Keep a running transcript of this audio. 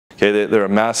Okay, they're a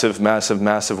massive, massive,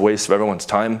 massive waste of everyone's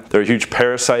time. They're a huge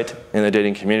parasite in the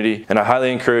dating community. And I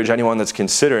highly encourage anyone that's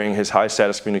considering his high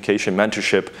status communication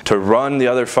mentorship to run the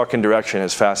other fucking direction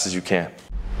as fast as you can.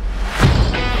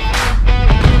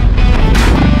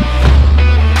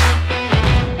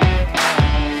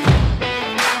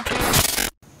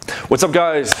 What's up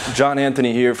guys, John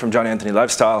Anthony here from John Anthony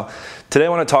Lifestyle. Today I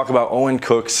want to talk about Owen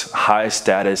Cook's high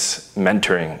status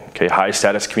mentoring, okay, high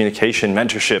status communication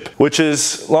mentorship, which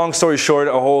is, long story short,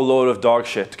 a whole load of dog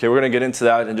shit. Okay, we're going to get into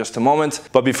that in just a moment.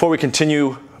 But before we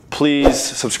continue, please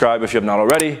subscribe if you have not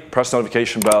already. Press the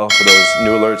notification bell for those new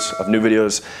alerts of new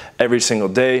videos every single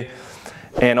day.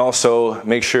 And also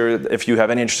make sure if you have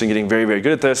any interest in getting very, very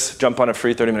good at this, jump on a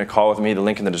free 30-minute call with me, the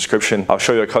link in the description. I'll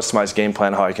show you a customized game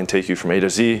plan, how I can take you from A to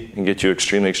Z and get you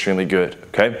extremely, extremely good,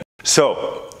 okay?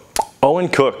 So, Owen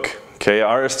Cook, okay,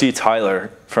 RSD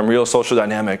Tyler from Real Social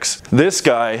Dynamics. This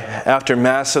guy, after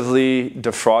massively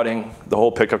defrauding the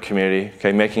whole pickup community,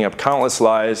 okay, making up countless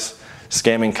lies,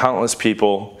 scamming countless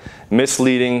people,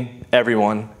 misleading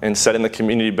everyone, and setting the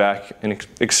community back in an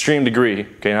extreme degree,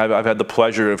 okay, and I've had the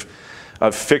pleasure of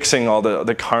fixing all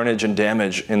the carnage and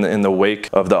damage in the wake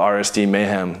of the RSD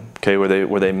mayhem, okay,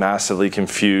 where they massively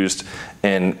confused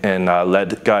and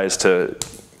led guys to,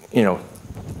 you know,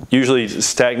 usually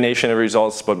stagnation of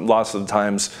results, but lots of the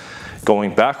times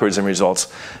going backwards in results.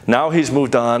 Now he's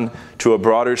moved on to a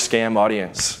broader scam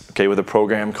audience, okay, with a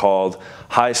program called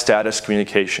High Status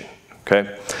Communication,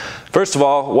 okay. First of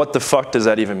all, what the fuck does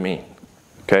that even mean,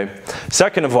 okay?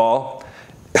 Second of all,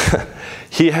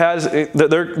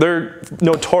 they're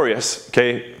notorious,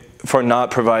 okay, for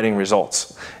not providing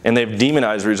results. And they've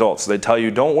demonized results. They tell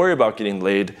you, don't worry about getting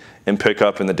laid and pick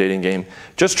up in the dating game.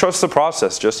 Just trust the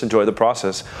process. Just enjoy the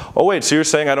process. Oh wait, so you're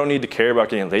saying I don't need to care about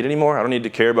getting laid anymore? I don't need to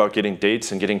care about getting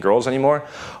dates and getting girls anymore?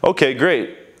 Okay,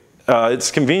 great. It's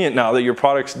convenient now that your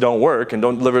products don't work and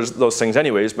don't deliver those things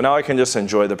anyways, but now I can just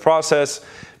enjoy the process,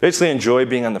 basically enjoy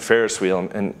being on the Ferris wheel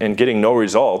and getting no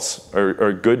results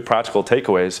or good practical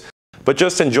takeaways. But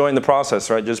just enjoying the process,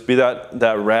 right? Just be that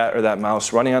rat or that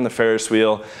mouse running on the Ferris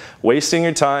wheel, wasting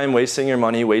your time, wasting your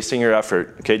money, wasting your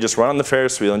effort. Okay, just run on the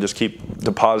Ferris wheel and just keep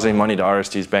depositing money to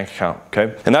RSD's bank account,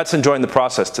 okay? And that's enjoying the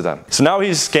process to them. So now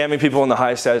he's scamming people in the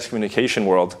high status communication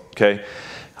world, okay?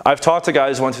 I've talked to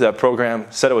guys who went through that program,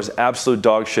 said it was absolute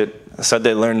dog shit, said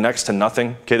they learned next to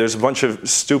nothing. Okay, there's a bunch of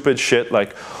stupid shit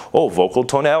like, oh, vocal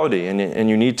tonality, and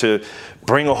you need to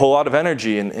bring a whole lot of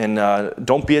energy and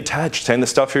don't be attached to the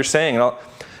stuff you're saying.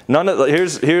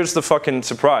 Here's the fucking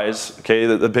surprise, okay,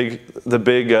 the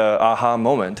big aha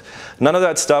moment. None of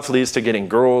that stuff leads to getting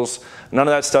girls. None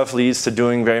of that stuff leads to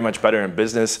doing very much better in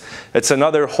business. It's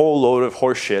another whole load of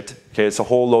horse shit, okay, it's a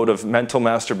whole load of mental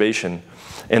masturbation.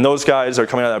 And those guys are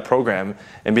coming out of that program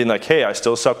and being like, hey, I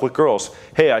still suck with girls.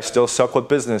 Hey, I still suck with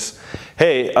business.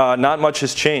 Hey, not much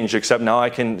has changed except now I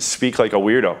can speak like a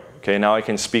weirdo. Okay, now I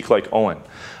can speak like Owen.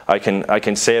 I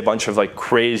can say a bunch of like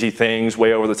crazy things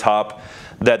way over the top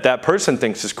that person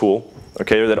thinks is cool,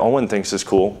 okay, or that Owen thinks is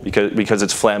cool because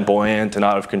it's flamboyant and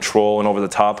out of control and over the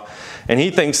top. And he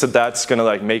thinks that that's gonna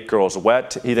like make girls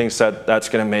wet. He thinks that that's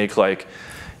gonna make like,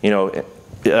 you know,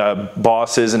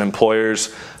 bosses and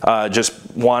employers just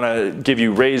want to give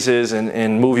you raises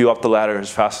and move you up the ladder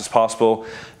as fast as possible.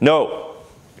 No,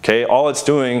 okay, all it's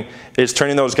doing is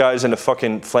turning those guys into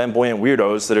fucking flamboyant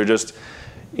weirdos that are just,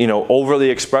 you know,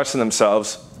 overly expressing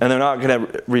themselves, and they're not going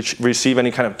to receive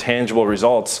any kind of tangible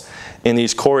results in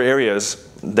these core areas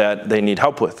that they need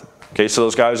help with. Okay, so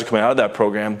those guys are coming out of that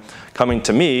program, coming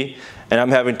to me, and I'm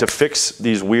having to fix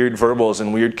these weird verbals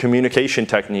and weird communication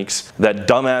techniques that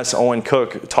dumbass Owen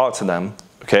Cook taught to them,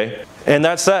 okay? And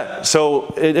that's that.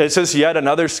 So it's just yet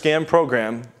another scam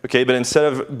program, okay? But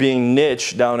instead of being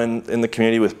niche down in the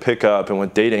community with pickup and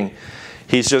with dating,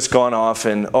 he's just gone off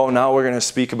and, oh, now we're gonna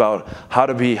speak about how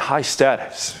to be high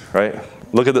status, right?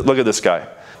 Look at this guy.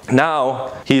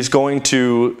 Now he's going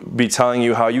to be telling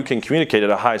you how you can communicate at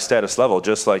a high status level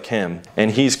just like him.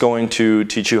 And he's going to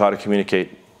teach you how to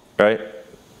communicate, right?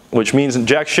 Which means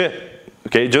jack shit,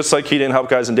 okay? Just like he didn't help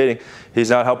guys in dating, he's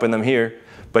not helping them here.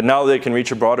 But now they can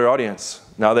reach a broader audience.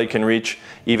 Now they can reach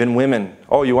even women.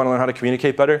 Oh, you want to learn how to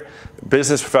communicate better?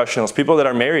 Business professionals, people that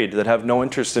are married, that have no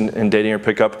interest in dating or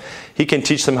pickup. He can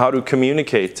teach them how to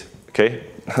communicate, okay?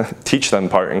 Teach them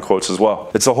part in quotes as well.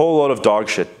 It's a whole load of dog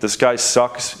shit. This guy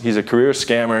sucks. He's a career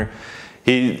scammer.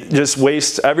 He just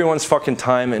wastes everyone's fucking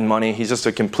time and money. He's just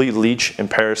a complete leech and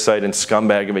parasite and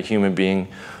scumbag of a human being,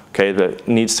 okay, that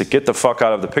needs to get the fuck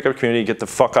out of the pickup community, get the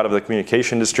fuck out of the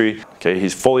communication industry, okay?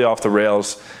 He's fully off the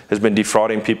rails, has been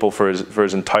defrauding people for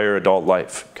his entire adult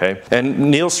life, okay?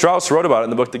 And Neil Strauss wrote about it in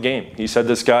the book The Game. He said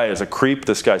this guy is a creep,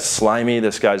 this guy's slimy,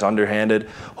 this guy's underhanded,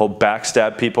 he'll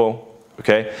backstab people,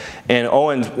 okay? And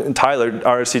Owen and Tyler,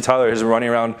 RSD Tyler, is running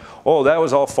around, oh, that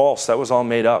was all false, that was all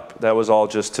made up, that was all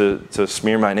just to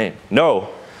smear my name. No,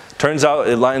 turns out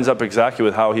it lines up exactly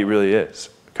with how he really is.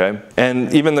 Okay?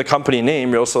 And even the company name,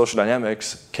 Real Social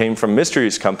Dynamics, came from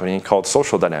Mystery's company called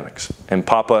Social Dynamics. And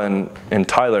Papa and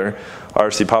Tyler,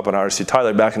 RSD Papa and RSD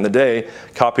Tyler, back in the day,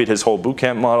 copied his whole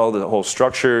bootcamp model, the whole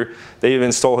structure. They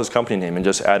even stole his company name and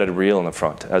just added real in the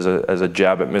front as a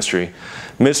jab at Mystery.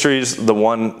 Mystery's the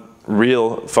one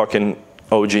real fucking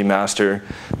OG master.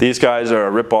 These guys are a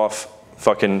rip-off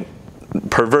fucking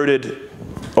perverted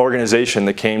organization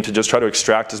that came to just try to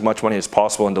extract as much money as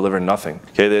possible and deliver nothing.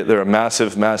 Okay, they're a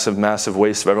massive, massive, massive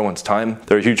waste of everyone's time.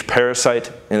 They're a huge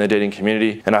parasite in the dating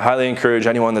community, and I highly encourage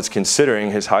anyone that's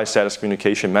considering his high status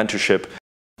communication mentorship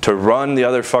to run the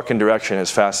other fucking direction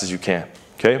as fast as you can.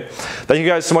 Okay? Thank you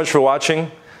guys so much for watching.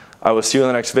 I will see you in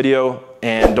the next video,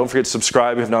 and don't forget to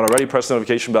subscribe if not already. Press the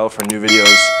notification bell for new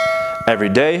videos every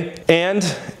day. And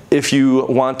if you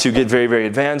want to get very, very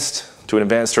advanced, to an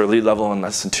advanced or elite level in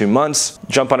less than 2 months,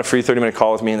 jump on a free 30-minute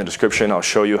call with me in the description. I'll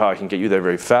show you how I can get you there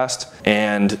very fast,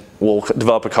 and we'll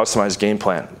develop a customized game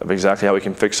plan of exactly how we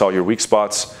can fix all your weak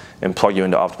spots and plug you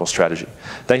into optimal strategy.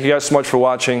 Thank you guys so much for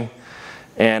watching,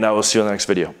 and I will see you in the next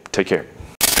video. Take care.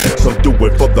 Some do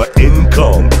it for the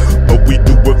income, but we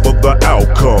do it for the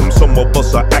outcome. Some of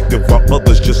us are active while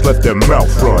others just let their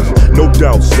mouth run. No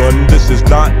doubt, son, this is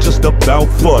not just about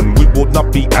fun. We will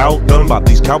not be outdone by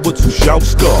these cowards who shout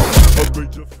scum.